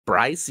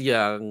Bryce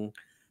Young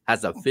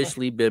has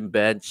officially been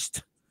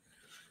benched.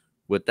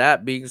 With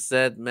that being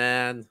said,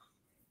 man,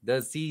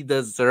 does he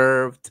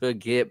deserve to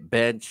get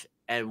benched?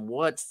 And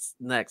what's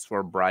next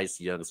for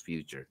Bryce Young's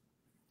future?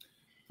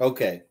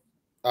 Okay,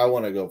 I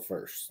want to go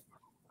first.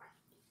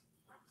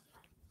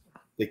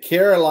 The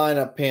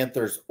Carolina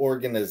Panthers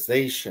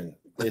organization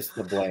is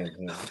to blame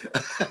him.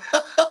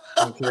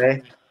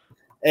 Okay.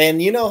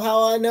 And you know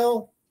how I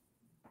know?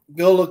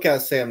 Go look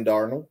at Sam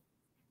Darnold,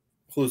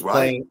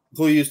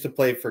 who used to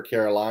play for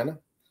Carolina.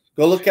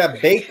 Go look at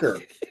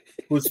Baker,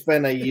 who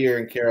spent a year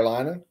in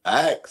Carolina.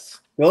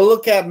 Go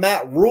look at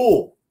Matt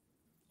Rule,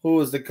 who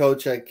was the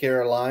coach at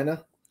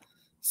Carolina.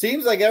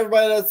 Seems like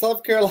everybody that's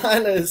left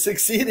Carolina is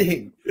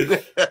succeeding.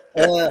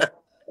 The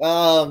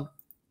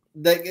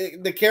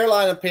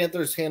Carolina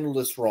Panthers handled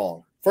this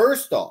wrong.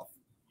 First off,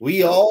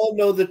 we all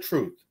know the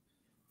truth.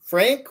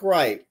 Frank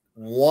Wright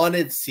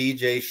wanted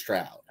CJ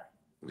Stroud.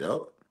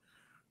 Yep.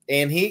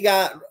 And he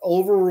got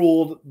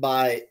overruled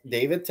by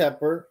David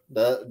Tepper,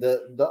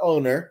 the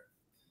owner.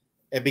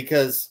 And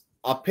because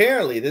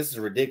apparently, this is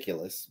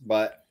ridiculous,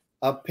 but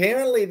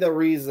apparently the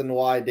reason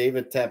why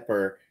David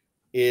Tepper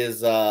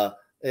is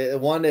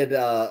wanted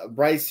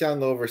Bryce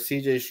Young over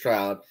CJ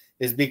Stroud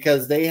is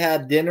because they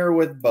had dinner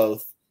with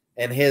both,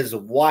 and his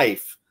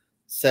wife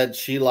said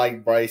she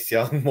liked Bryce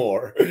Young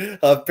more.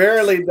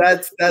 Apparently,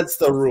 that's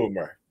the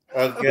rumor.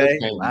 Okay.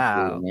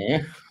 Wow.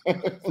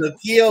 So,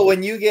 Theo,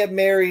 when you get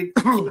married,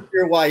 keep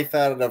your wife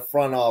out of the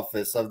front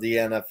office of the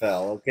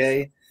NFL,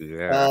 okay?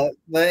 Yeah.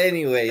 But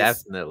anyways.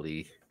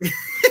 Definitely.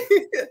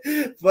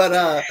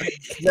 But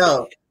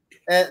no.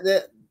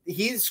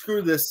 He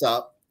screwed this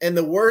up. And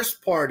the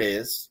worst part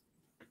is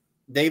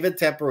David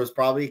Tepper was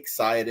probably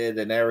excited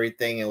and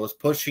everything and was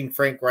pushing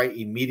Frank Wright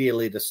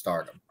immediately to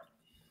start him.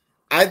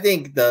 I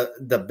think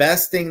the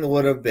best thing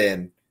would have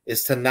been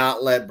is to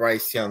not let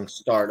Bryce Young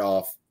start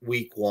off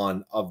week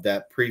 1 of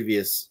that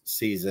previous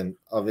season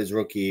of his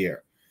rookie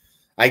year.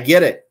 I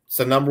get it. It's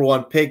the number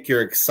 1 pick.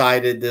 You're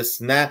excited, this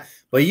and that.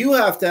 But you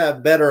have to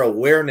have better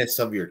awareness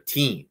of your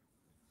team.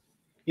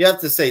 You have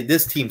to say,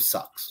 this team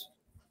sucks.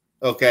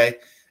 Okay?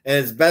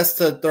 And it's best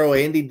to throw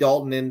Andy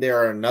Dalton in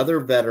there, another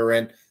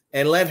veteran,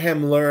 and let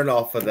him learn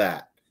off of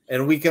that.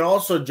 And we can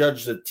also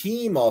judge the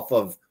team off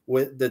of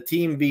with the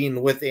team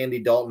being with Andy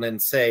Dalton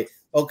and say,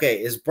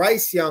 okay, is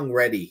Bryce Young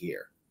ready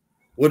here?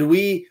 Would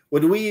we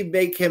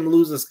make him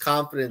lose his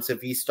confidence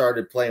if he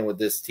started playing with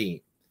this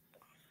team?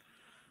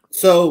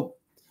 So,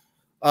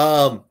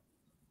 I'm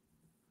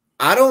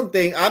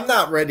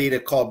not ready to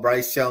call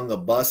Bryce Young a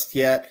bust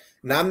yet,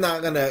 and I'm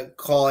not going to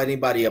call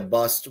anybody a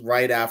bust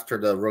right after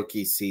the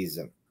rookie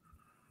season.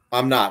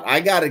 I'm not. I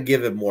got to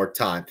give him more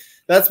time.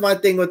 That's my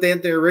thing with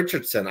Anthony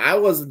Richardson. I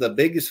wasn't the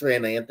biggest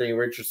fan of Anthony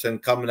Richardson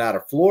coming out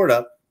of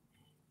Florida,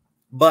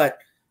 but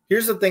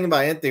here's the thing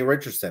about Anthony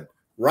Richardson.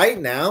 Right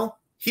now,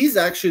 he's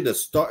actually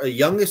the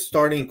youngest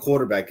starting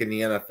quarterback in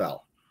the NFL.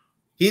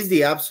 He's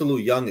the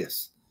absolute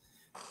youngest.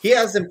 He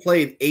hasn't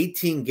played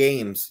 18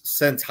 games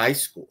since high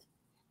school.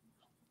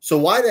 So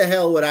why the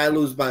hell would I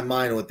lose my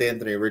mind with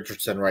Anthony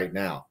Richardson right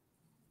now?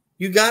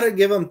 You got to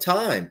give him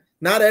time.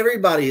 Not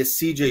everybody is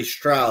CJ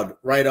Stroud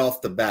right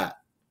off the bat.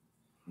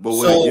 But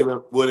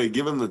would they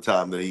give him the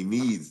time that he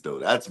needs, though?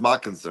 That's my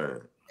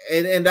concern.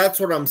 And that's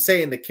what I'm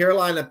saying. The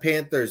Carolina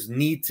Panthers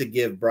need to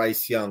give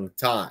Bryce Young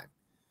time.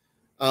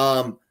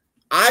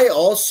 I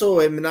also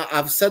am not,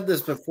 I've said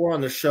this before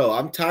on the show.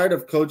 I'm tired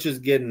of coaches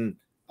getting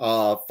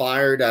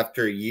fired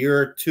after a year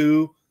or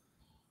two.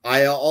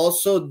 I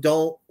also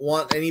don't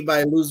want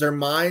anybody to lose their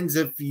minds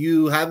if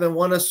you haven't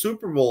won a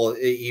Super Bowl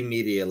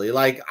immediately.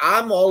 Like,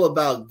 I'm all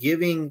about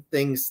giving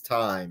things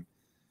time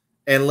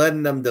and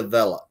letting them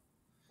develop.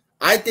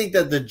 I think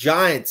that the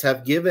Giants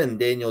have given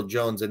Daniel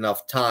Jones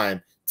enough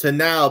time to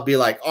now be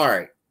like, all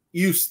right,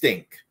 you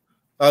stink.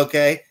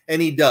 Okay?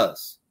 And he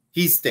does.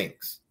 He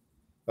stinks.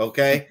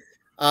 Okay?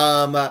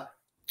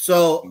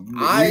 So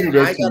I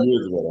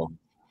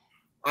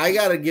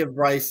got to give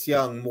Bryce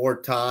Young more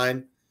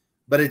time.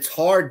 But it's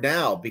hard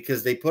now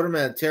because they put him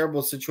in a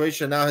terrible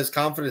situation. Now his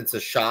confidence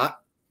is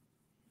shot.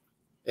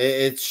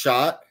 It's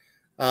shot.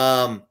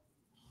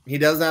 He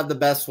doesn't have the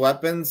best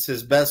weapons.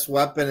 His best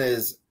weapon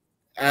is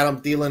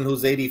Adam Thielen,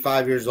 who's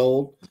 85 years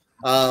old.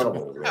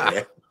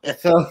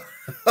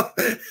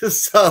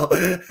 So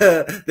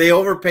they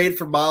overpaid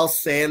for Miles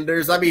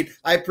Sanders. I mean,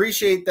 I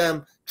appreciate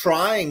them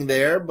trying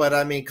there, but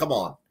I mean, come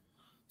on.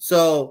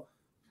 So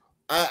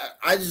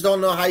I just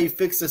don't know how you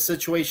fix the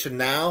situation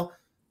now.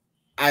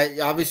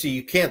 Obviously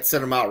you can't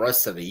sit him out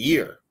rest of the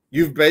year.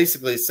 You've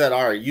basically said,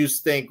 all right, you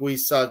stink, we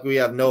suck, we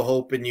have no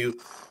hope in you.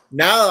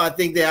 Now I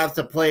think they have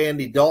to play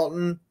Andy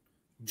Dalton,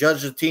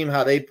 judge the team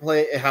how they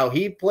play, how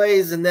he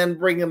plays, and then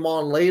bring him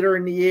on later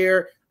in the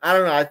year. I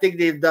don't know. I think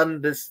they've done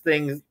this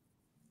thing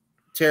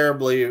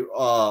terribly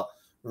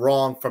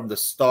wrong from the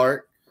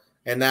start,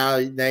 and now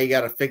you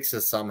got to fix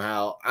it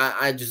somehow.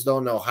 I just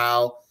don't know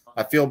how.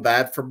 I feel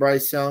bad for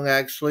Bryce Young,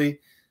 actually.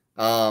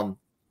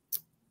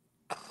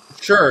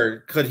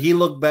 Sure, could he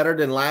look better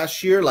than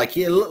last year? Like,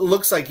 it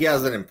looks like he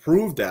hasn't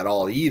improved at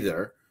all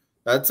either.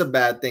 That's a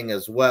bad thing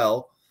as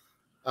well.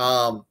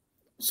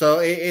 So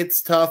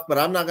it's tough, but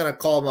I'm not going to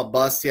call him a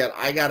bust yet.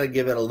 I got to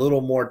give it a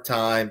little more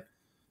time.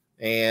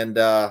 And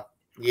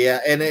yeah,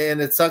 and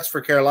it sucks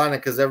for Carolina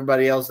because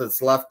everybody else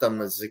that's left them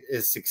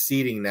is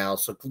succeeding now.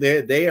 So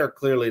they are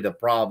clearly the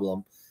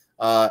problem.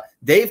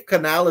 Dave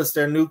Canales,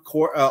 their new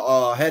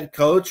head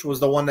coach, was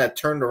the one that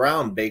turned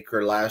around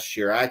Baker last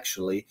year,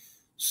 actually.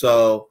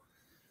 So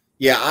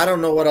yeah, I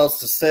don't know what else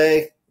to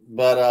say,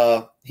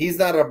 but he's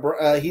not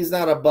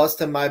a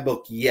bust in my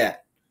book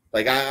yet.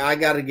 Like I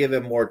got to give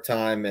him more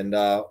time, and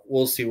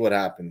we'll see what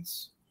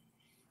happens.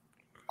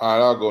 All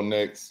right, I'll go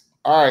next.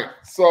 All right,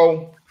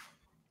 so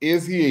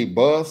is he a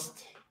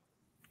bust?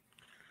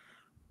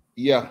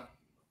 Yeah,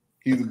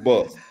 he's a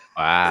bust.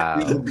 Wow.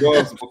 He's a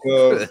bust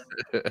because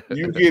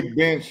you get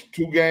benched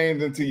 2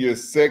 games into your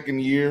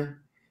second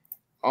year,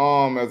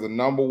 as a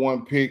number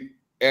 1 pick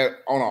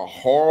on a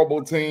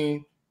horrible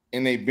team,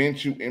 and they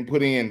bench you and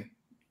put in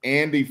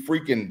Andy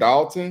freaking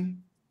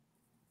Dalton.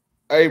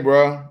 Hey,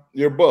 bro,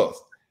 you're a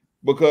bust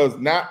because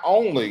not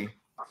only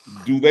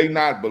do they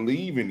not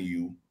believe in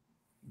you,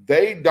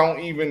 they don't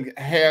even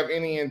have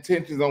any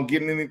intentions on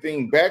getting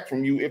anything back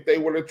from you if they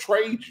were to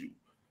trade you.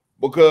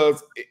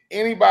 Because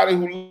anybody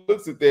who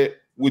looks at that,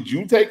 would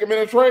you take him in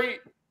a trade?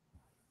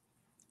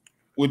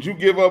 Would you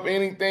give up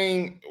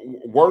anything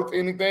worth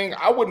anything?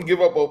 I wouldn't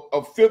give up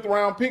a 5th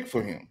round pick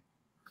for him.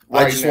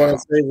 I just want to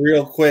say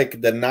real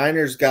quick, the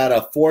Niners got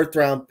a 4th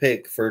round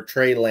pick for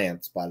Trey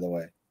Lance, by the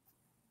way.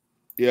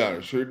 Yeah,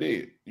 it sure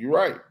did. You're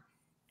right.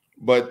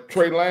 But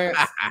Trey Lance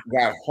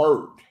got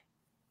hurt.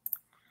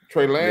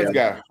 Trey Lance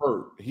got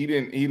hurt. He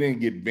didn't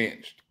get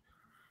benched.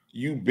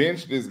 You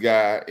benched this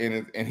guy,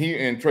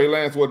 and Trey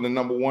Lance wasn't the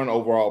number 1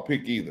 overall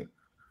pick either.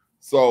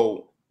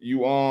 So you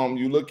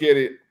look at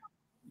it,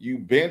 you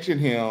benching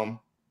him.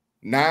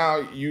 Now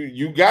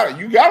you got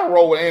to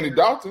roll with Andy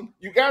Dalton.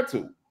 You got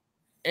to,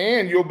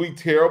 and you'll be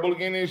terrible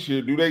again this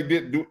year.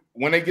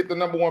 When they get the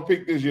number 1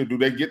 pick this year? Do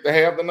they get to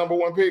have the number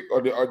 1 pick,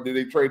 or did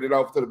they trade it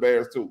off to the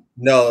Bears too?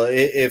 No,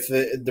 if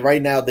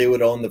right now they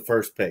would own the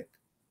 1st pick.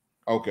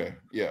 Okay,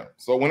 yeah.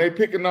 So when they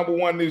pick a number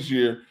 1 this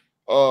year,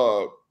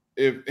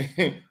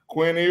 if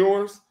Quinn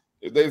Ewers,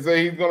 if they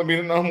say he's going to be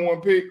the number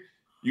 1 pick,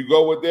 you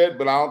go with that.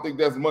 But I don't think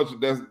that's much.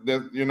 That's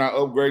you're not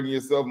upgrading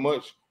yourself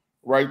much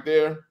right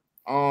there.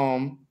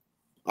 I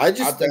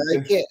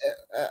can't.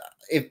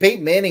 If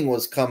Peyton Manning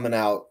was coming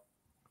out,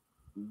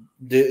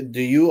 do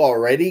you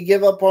already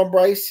give up on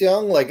Bryce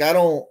Young? Like I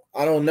don't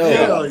know.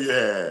 Hell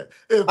yeah!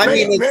 I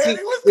mean,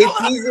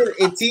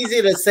 it's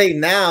easy to say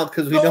now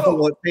because we know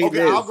what Peyton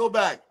is. I'll go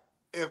back.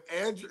 If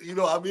Andrew,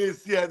 me and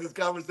C had this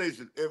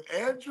conversation. If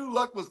Andrew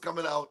Luck was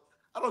coming out,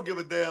 I don't give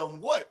a damn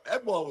what.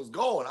 That ball was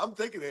going. I'm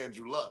taking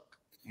Andrew Luck.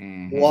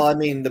 Mm-hmm. Well, I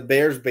mean, the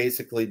Bears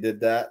basically did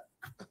that.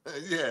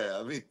 Yeah,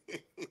 I mean,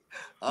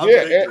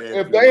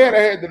 if they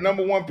had the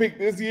number 1 pick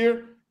this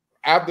year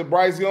after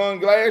Bryce Young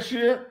last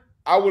year,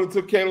 I would have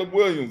took Caleb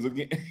Williams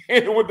again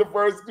with the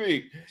 1st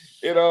pick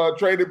and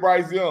traded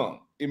Bryce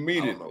Young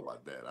immediately. I don't know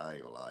about that. I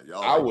ain't gonna lie.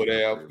 I would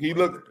have.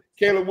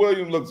 Caleb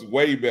Williams looks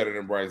way better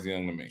than Bryce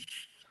Young to me.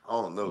 I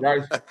don't know.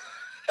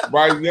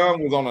 Bryce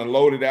Young was on a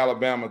loaded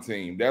Alabama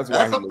team. That's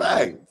why he looks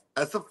good.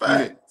 That's a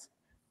fact.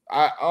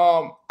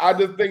 I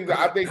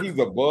think he's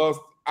a bust.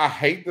 I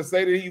hate to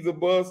say that he's a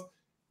bust,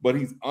 but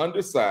he's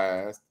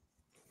undersized.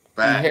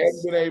 Facts. He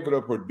hasn't been able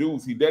to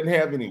produce. He doesn't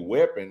have any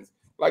weapons.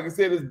 Like I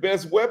said, his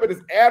best weapon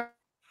is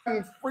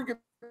Adam freaking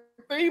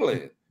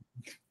Thielen.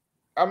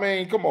 I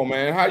mean, come on,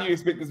 man. How you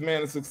expect this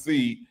man to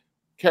succeed?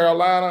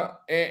 Carolina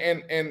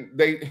and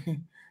they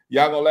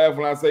y'all gonna laugh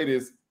when I say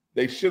this.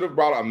 They should have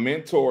brought a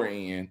mentor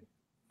in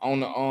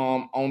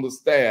on the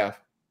staff,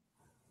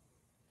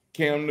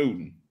 Cam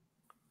Newton.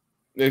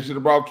 They should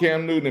have brought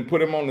Cam Newton and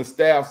put him on the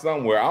staff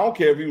somewhere. I don't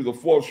care if he was a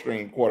 4th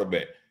string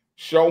quarterback.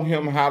 Show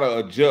him how to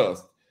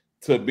adjust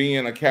to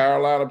being a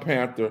Carolina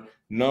Panther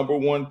number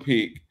 1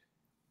 pick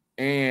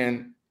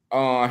and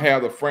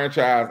have the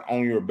franchise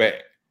on your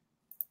back.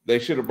 They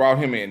should have brought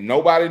him in.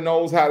 Nobody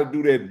knows how to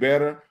do that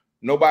better.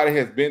 Nobody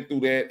has been through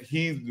that.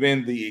 He's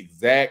been the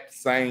exact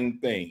same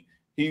thing.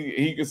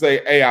 He could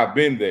say, hey, I've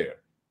been there.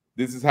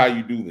 This is how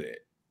you do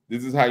that.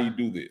 This is how you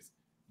do this.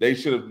 They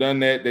should have done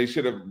that. They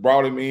should have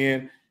brought him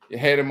in,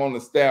 had him on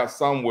the staff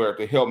somewhere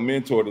to help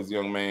mentor this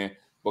young man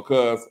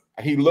because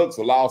he looks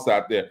lost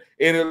out there.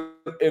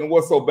 And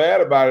what's so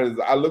bad about it is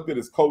I looked at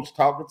his coach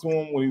talking to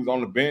him when he was on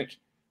the bench.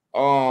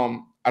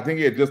 I think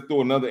he had just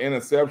threw another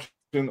interception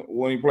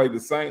when he played the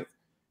Saints,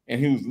 and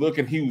he was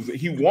looking.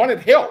 He wanted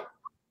help.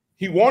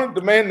 He wanted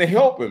the man to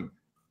help him,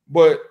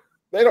 but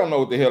they don't know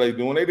what the hell they're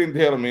doing. They didn't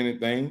tell him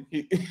anything.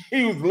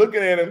 He was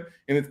looking at him,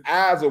 and his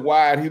eyes are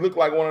wide. He looked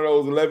like one of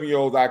those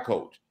 11-year-olds I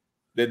coach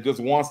that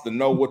just wants to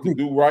know what to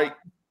do right.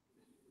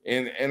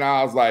 And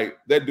I was like,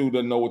 that dude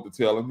doesn't know what to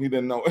tell him. He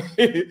didn't know.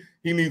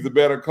 He needs a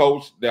better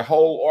coach. The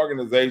whole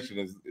organization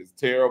is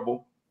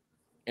terrible.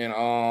 And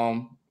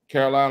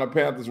Carolina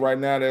Panthers right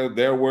now,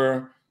 they're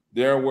where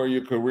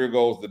your career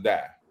goes to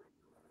die.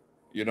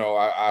 You know,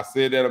 I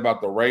said that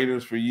about the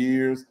Raiders for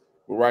years,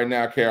 but right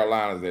now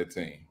Carolina's that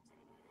team.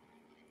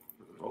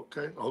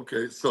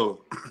 Okay.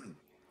 So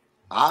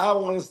I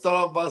want to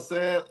start off by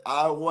saying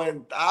I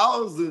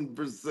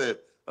 1000%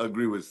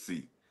 agree with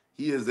C.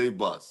 He is a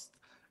bust.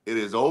 It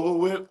is over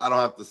with. I don't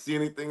have to see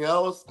anything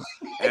else.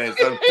 And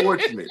it's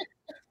unfortunate.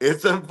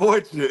 It's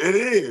unfortunate. It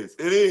is.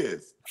 It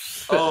is.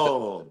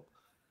 Oh,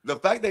 the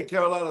fact that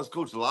Carolina's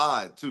coach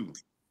lied too.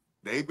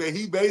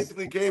 He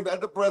basically came at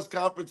the press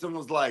conference and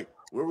was like,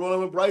 "We're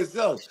rolling with Bryce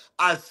Young."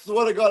 I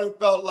swear to God, it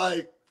felt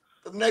like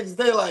the next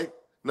day, like,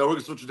 "No, we're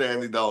gonna switch to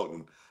Andy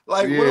Dalton."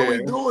 Like, what are Yeah.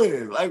 we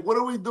doing? Like, what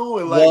are we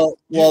doing? Like,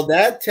 Well,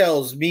 that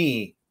tells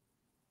me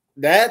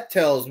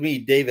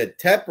David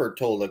Tepper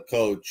told a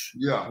coach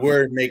yeah.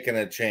 we're making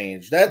a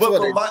change. That's what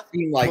it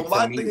seemed like But to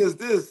my me. thing is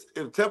this: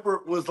 if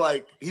Tepper was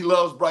like he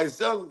loves Bryce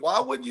Young, why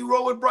wouldn't you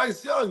roll with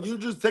Bryce Young? You're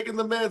just taking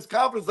the man's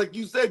confidence, like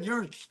you said.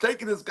 You're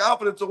taking his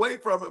confidence away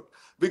from him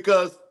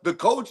because the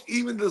coach,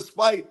 even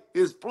despite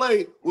his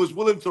play, was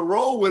willing to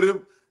roll with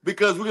him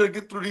because we're gonna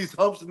get through these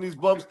humps and these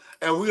bumps,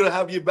 and we're gonna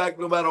have you back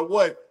no matter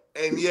what.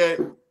 And yet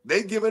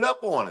they giving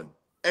up on him.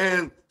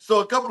 And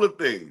so a couple of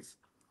things.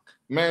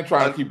 Man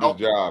trying to keep his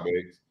job,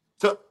 X.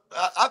 So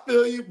I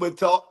feel you,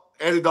 but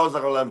Andy Dalton's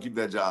not gonna let him keep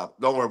that job.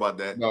 Don't worry about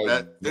that. No,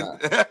 That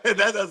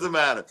doesn't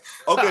matter.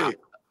 Okay,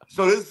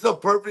 so this is a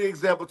perfect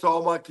example to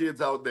all my kids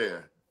out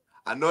there.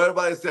 I know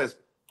everybody says,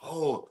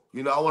 "Oh,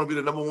 I want to be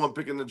the number one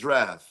pick in the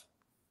draft."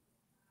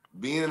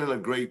 Being in a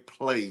great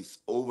place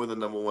over the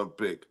number one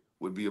pick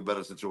would be a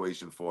better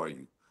situation for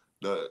you.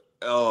 The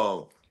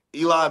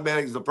Eli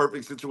Manning is the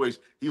perfect situation.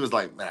 He was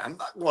like, "Man, I'm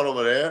not going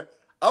over there.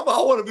 I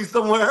want to be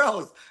somewhere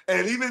else."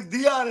 And even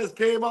Dion has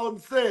came out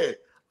and said,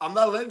 "I'm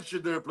not letting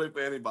Shadur play for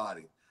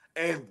anybody."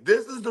 And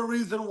this is the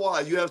reason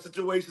why you have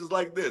situations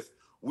like this.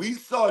 We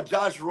saw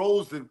Josh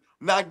Rosen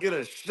not get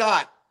a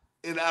shot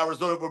in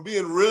Arizona. For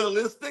being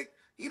realistic,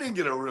 he didn't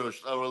get a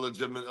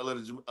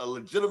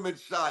legitimate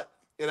shot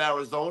in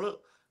Arizona.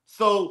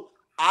 So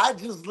I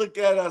just look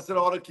at it, I said,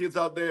 all the kids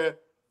out there,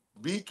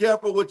 be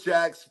careful what you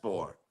ask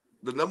for.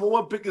 The number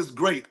one pick is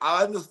great.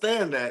 I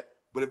understand that.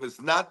 But if it's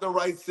not the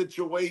right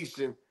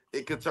situation,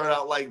 it could turn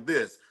out like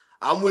this.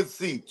 I'm with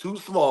C, too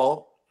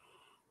small.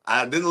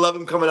 I didn't love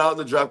him coming out in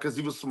the draft because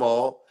he was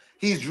small.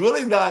 He's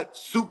really not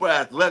super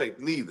athletic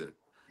neither.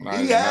 No,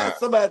 He he's has not.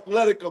 some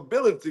athletic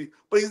ability,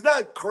 but he's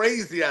not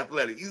crazy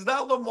athletic. He's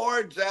not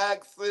Lamar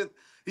Jackson.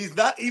 He's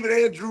not even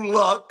Andrew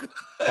Luck, in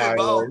my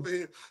Tyler.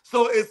 opinion.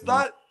 So it's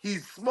not,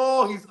 he's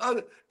small,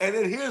 and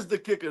then here's the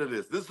kicker to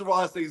this. This is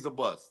why I say he's a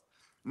bust.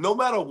 No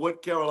matter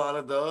what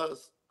Carolina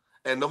does,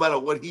 and no matter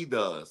what he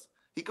does,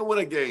 he can win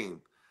a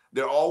game.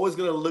 They're always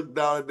going to look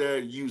down at there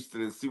in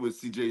Houston and see what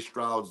CJ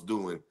Stroud's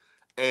doing.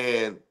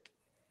 And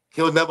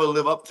he'll never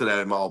live up to that,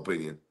 in my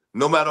opinion,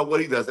 no matter what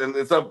he does. And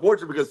it's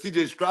unfortunate because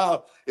CJ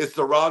Stroud is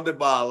surrounded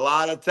by a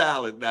lot of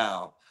talent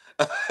now.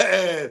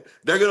 And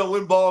they're going to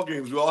win ball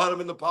games. We all had them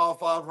in the Power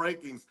 5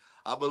 rankings,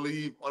 I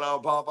believe, on our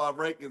Power 5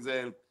 rankings.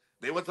 And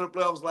they went to the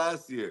playoffs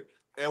last year.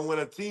 And when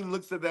a team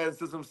looks at that and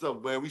says to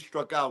themselves, "Man, we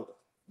struck out,"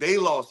 they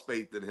lost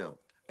faith in him.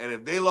 And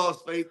if they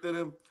lost faith in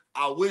him,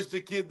 I wish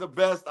the kid the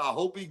best. I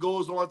hope he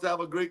goes on to have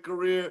a great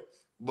career.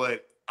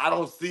 But I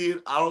don't see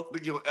it. I don't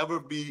think he'll ever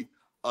be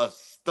a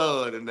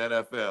stud in the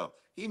NFL.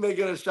 He may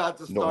get a shot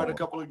to start a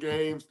couple of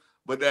games,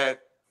 but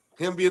that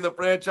him being the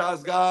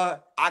franchise guy,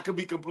 I could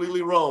be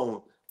completely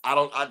wrong.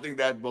 I think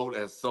that boat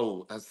has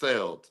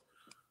sailed.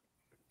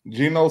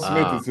 Geno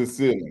Smith Uh, is his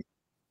ceiling.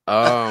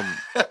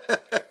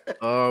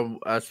 um,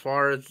 as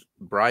far as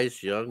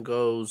Bryce Young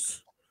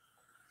goes,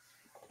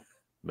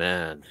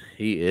 man,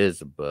 he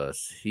is a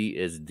bust. He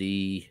is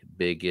the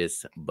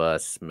biggest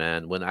bust,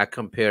 man. When I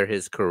compare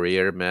his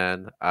career,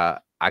 man, I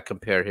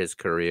compare his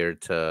career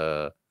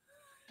to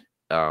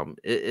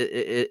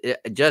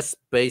just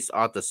based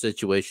off the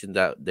situation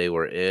that they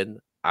were in.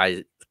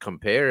 I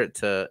compare it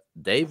to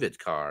David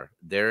Carr,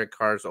 Derek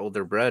Carr's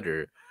older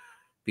brother,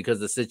 because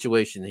the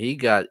situation he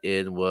got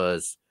in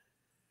was,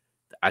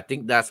 I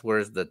think that's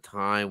where's the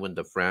time when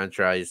the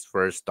franchise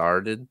first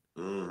started.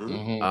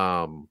 Mm-hmm.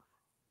 Mm-hmm.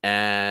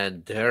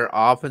 And their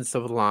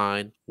offensive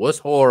line was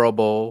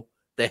horrible.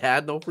 They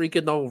had no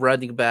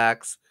running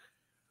backs.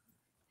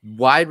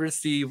 Wide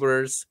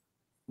receivers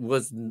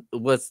was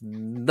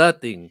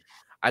nothing.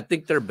 I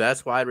think their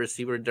best wide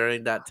receiver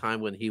during that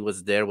time when he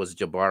was there was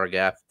Jabbar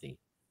Gaffney.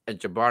 And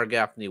Jabbar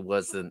Gaffney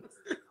wasn't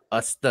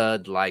a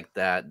stud like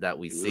that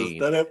we He was a seen.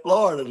 stud at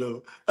Florida,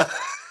 though.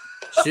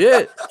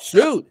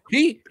 Shoot.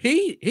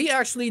 He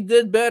actually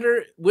did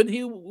better when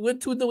he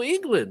went to New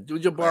England to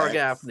Jabbar Facts.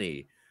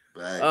 Gaffney.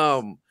 Facts.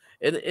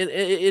 And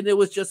it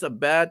was just a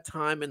bad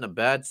time and a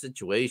bad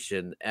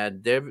situation.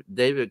 And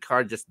David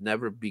Carr just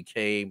never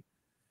became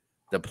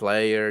the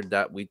player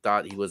that we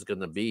thought he was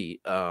gonna be.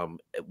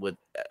 With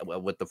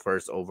the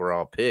first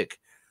overall pick.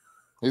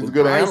 He's a With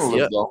good Bryce,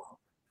 analyst, though.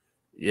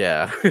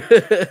 yeah.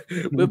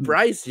 With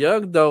Bryce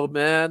Young though,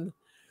 man.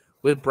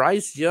 With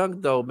Bryce Young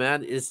though,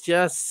 man, it's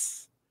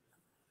just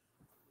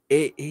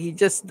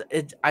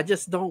I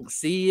just don't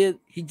see it.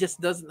 He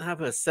just doesn't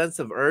have a sense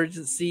of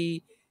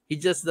urgency. He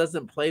just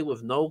doesn't play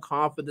with no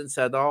confidence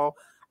at all.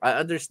 I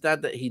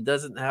understand that he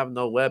doesn't have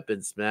no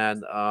weapons,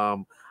 man.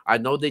 I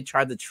know they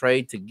tried to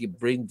trade to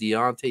bring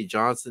Deontay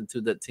Johnson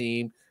to the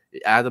team.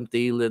 Adam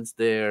Thielen's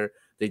there.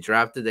 They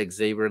drafted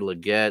Xavier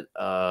Legette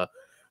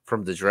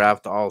from the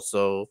draft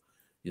also.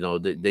 You know,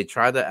 they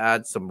try to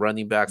add some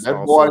running backs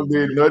That boy also.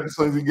 did nothing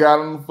since he got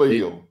on the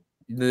field.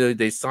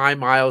 They signed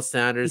Miles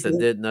Sanders and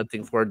did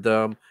nothing for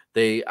them.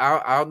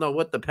 I don't know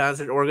what the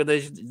Panthers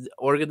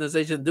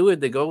organization doing.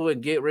 They go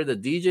and get rid of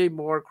DJ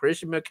Moore,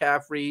 Christian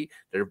McCaffrey,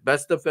 their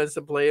best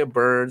defensive player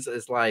Burns.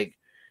 It's like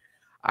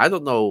I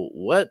don't know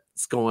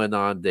what's going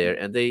on there.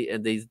 And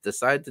they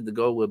decided to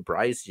go with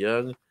Bryce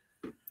Young.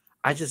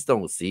 I just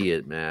don't see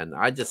it, man.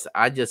 I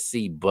just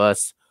see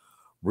bust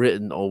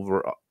written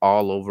over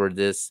all over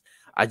this.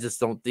 I just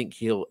don't think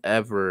he'll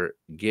ever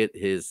get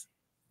his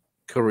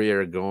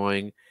career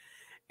going.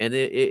 And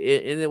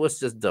it was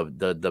just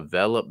the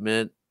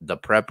development, the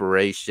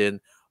preparation,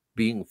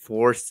 being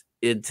forced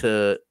in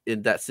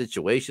that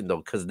situation though,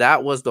 because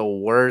that was the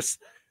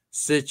worst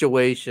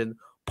situation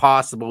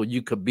possible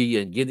you could be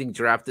in, getting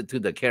drafted to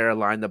the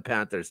Carolina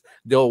Panthers,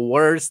 the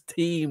worst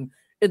team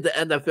in the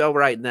NFL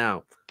right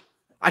now.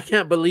 I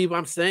can't believe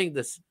I'm saying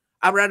this.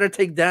 I'd rather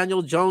take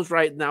Daniel Jones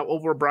right now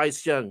over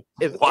Bryce Young.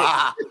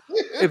 Wow.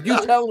 If you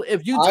tell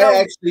I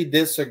actually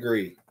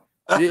disagree.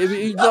 If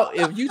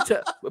you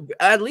tell,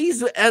 at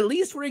least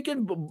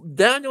freaking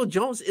Daniel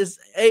Jones is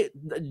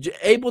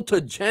able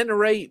to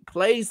generate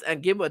plays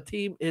and give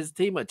his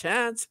team a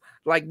chance.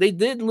 Like they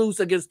did lose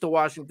against the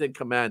Washington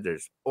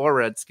Commanders or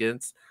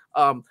Redskins.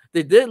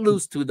 They did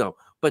lose to them,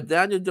 but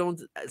Daniel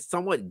Jones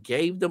somewhat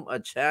gave them a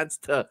chance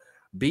to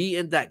be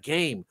in that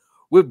game.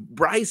 With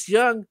Bryce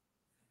Young,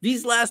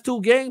 these last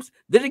two games,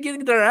 they're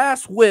getting their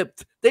ass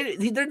whipped.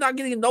 They're not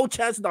getting no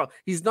chance at all.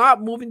 He's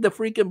not moving the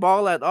freaking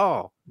ball at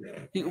all.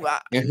 In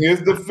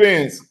his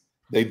defense,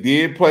 they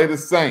did play the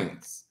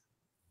Saints.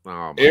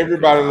 Oh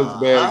everybody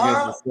looks bad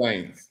against the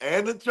Saints.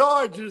 And the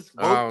Chargers.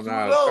 Oh,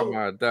 no. Come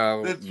on,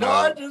 the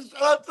Chargers,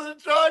 shout out to the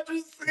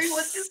Chargers. See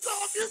what you're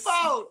talking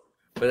about.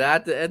 But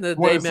at the end of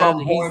the day,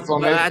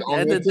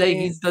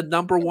 man, he's the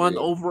number one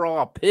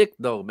overall pick,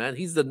 though, man.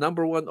 He's the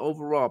number one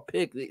overall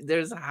pick.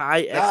 There's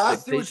high expectations. I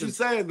see what you're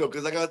saying, though,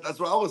 because that's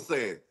what I was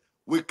saying.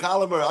 With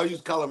Kyler Murray, I'll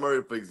use Kyler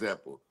Murray, for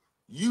example.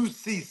 You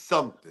see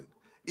something.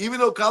 Even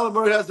though Kyler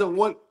Murray hasn't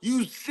won,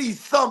 you see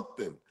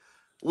something.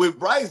 With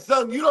Bryce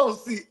Young, you don't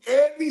see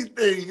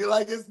anything.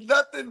 Like, it's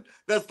nothing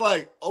that's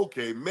like,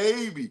 okay,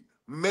 maybe,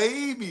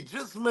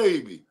 just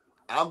maybe.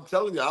 I'm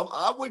telling you,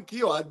 I'm with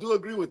Keo. I do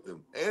agree with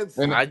him. And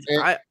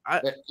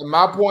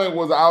my point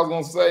was, I was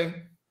going to say,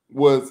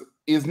 was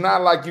it's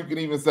not like you can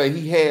even say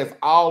he has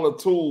all the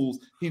tools.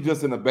 He's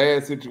just in a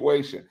bad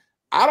situation.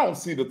 I don't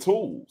see the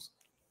tools.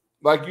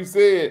 Like you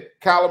said,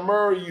 Kyler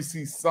Murray, you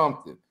see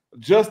something.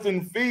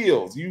 Justin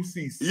Fields, you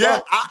see something. Yeah,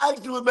 I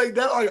actually would make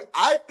that argument.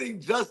 I think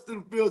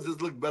Justin Fields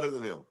has looked better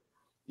than him.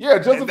 Yeah,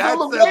 Justin Fields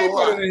looks way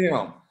better than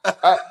him.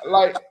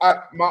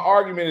 My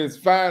argument is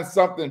find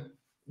something.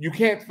 You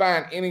can't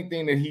find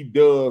anything that he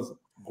does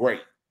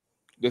great.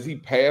 Does he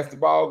pass the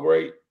ball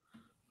great?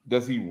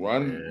 Does he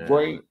run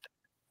great?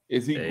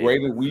 Is he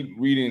great at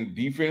reading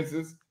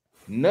defenses?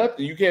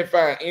 Nothing. You can't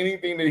find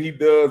anything that he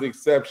does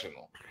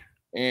exceptional.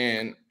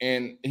 And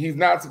he's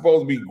not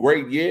supposed to be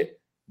great yet,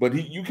 but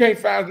you can't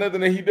find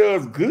nothing that he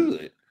does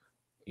good.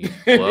 Well,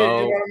 you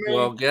know what I mean?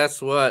 Well, guess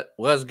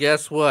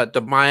what?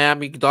 The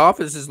Miami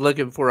Dolphins is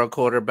looking for a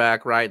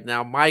quarterback right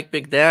now. Mike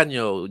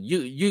McDaniel.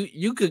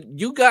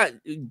 You got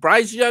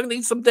Bryce Young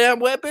needs some damn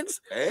weapons.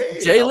 Hey,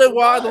 Jalen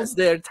Waddle's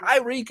there.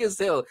 Tyreek is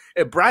there.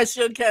 If Bryce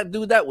Young can't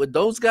do that with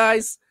those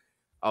guys,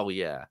 oh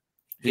yeah,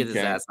 get his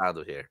ass out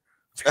of here.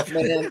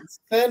 Man,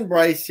 send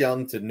Bryce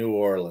Young to New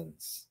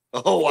Orleans.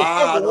 Oh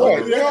wow!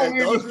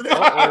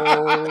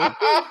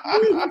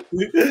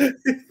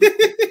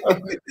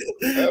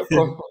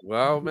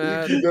 Well,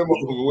 man.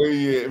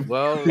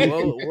 Well,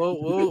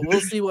 we'll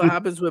see what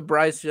happens with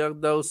Bryce Young,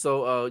 though.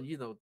 So,